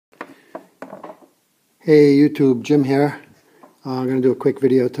Hey YouTube, Jim here. I'm going to do a quick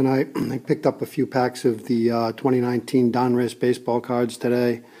video tonight. I picked up a few packs of the 2019 Donruss baseball cards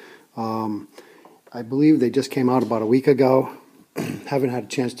today. I believe they just came out about a week ago. Haven't had a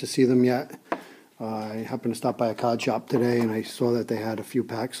chance to see them yet. I happened to stop by a card shop today and I saw that they had a few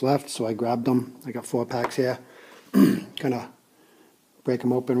packs left, so I grabbed them. I got 4 packs here. Gonna break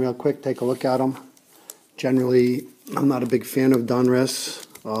them open real quick, take a look at them. Generally, I'm not a big fan of Donruss.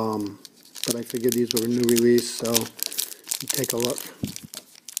 But I figured these were a new release, so take a look,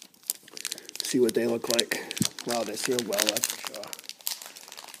 see what they look like. Wow, they're sealed well, that's for sure.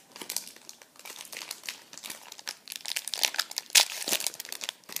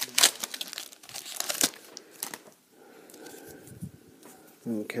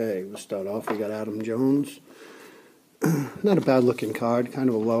 Okay, we'll start off. We got Adam Jones. Not a bad looking card, kind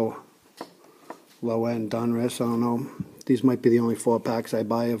of a low end Donruss. I don't know. These might be the only 4 packs I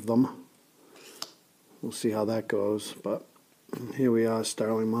buy of them. We'll see how that goes, but here we are,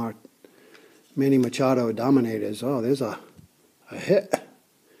 Starling Marte. Manny Machado, Dominators. Oh, there's a hit.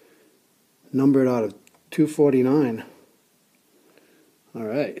 Numbered out of 249. All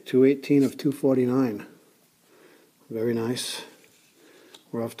right, 218 of 249. Very nice.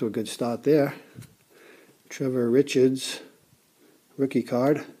 We're off to a good start there. Trevor Richards, rookie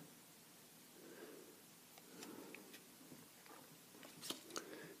card.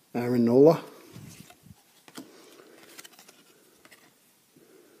 Aaron Nola.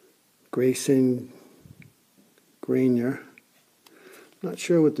 Grayson Grenier. Not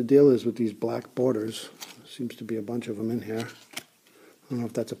sure what the deal is with these black borders. Seems to be a bunch of them in here. I don't know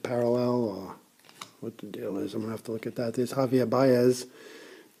if that's a parallel or what the deal is. I'm going to have to look at that. There's Javier Baez,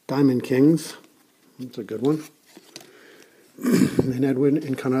 Diamond Kings. That's a good one. And Edwin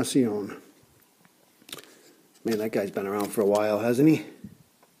Encarnacion. Man, that guy's been around for a while, hasn't he?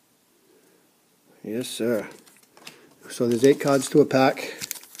 Yes, sir. So there's 8 cards to a pack.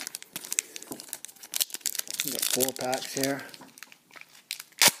 We got 4 packs here.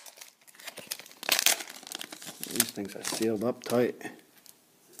 These things are sealed up tight.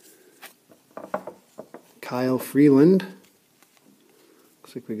 Kyle Freeland.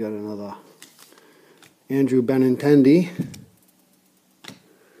 Looks like we got another Andrew Benintendi.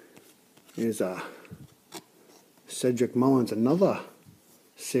 Here's a Cedric Mullins, another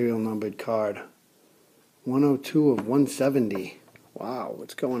serial numbered card. 102 of 170. Wow,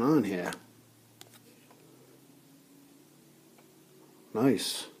 what's going on here?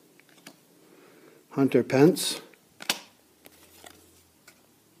 Nice. Hunter Pence.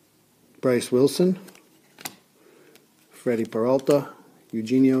 Bryce Wilson. Freddie Peralta.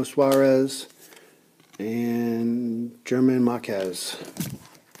 Eugenio Suarez. And German Marquez.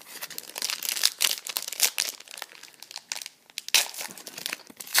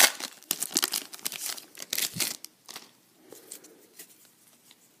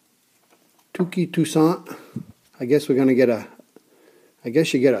 Tuki Toussaint. I guess we're going to get I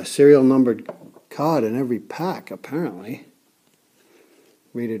guess you get a serial numbered card in every pack, apparently.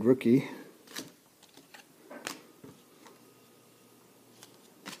 Rated rookie.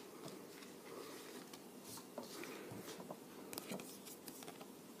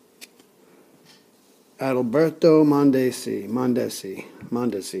 Adalberto Mondesi.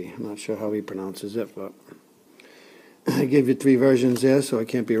 I'm not sure how he pronounces it, but I gave you 3 versions there, so I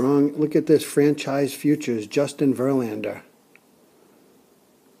can't be wrong. Look at this, Franchise Futures, Justin Verlander.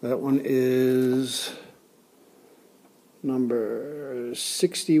 That one is number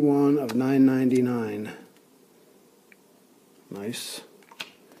 61 of 999. Nice.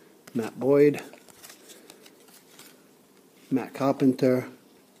 Matt Boyd. Matt Carpenter.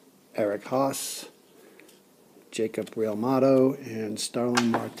 Eric Haas. Jacob Realmato. And Starling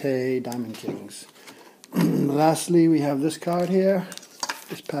Marte, Diamond Kings. Lastly, we have this card here.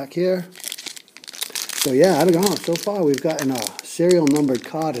 This pack here. So yeah, I don't know. So far we've gotten a serial numbered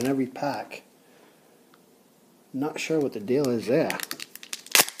card in every pack. Not sure what the deal is there.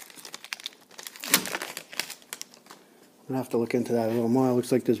 I'm going to have to look into that a little more. It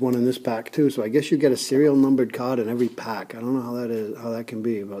looks like there's one in this pack too. So I guess you get a serial numbered card in every pack. I don't know how that can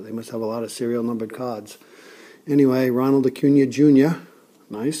be, but they must have a lot of serial numbered cards. Anyway, Ronald Acuna Jr.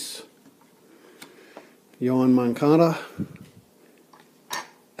 Nice. Yohan Moncada.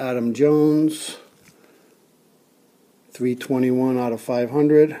 Adam Jones. 321 out of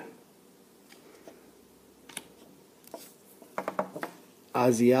 500.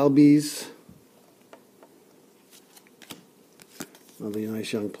 Ozzie Albies. Another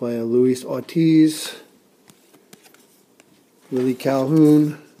nice young player. Luis Ortiz. Willie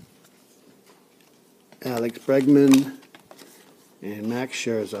Calhoun. Alex Bregman. And Max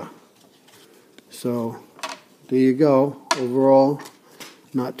Scherzer. So there you go. Overall,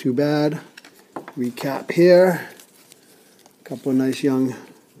 not too bad. Recap here. A couple of nice young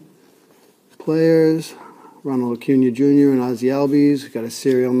players. Ronald Acuna Jr. and Ozzie Albies. Got a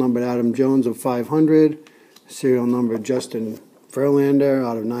serial numbered Adam Jones of 500. Serial numbered Justin Verlander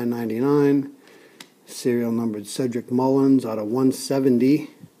out of 999. Serial numbered Cedric Mullins out of 170.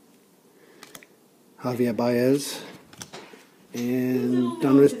 Javier Baez. And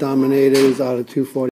Donruss Dominators out of 240.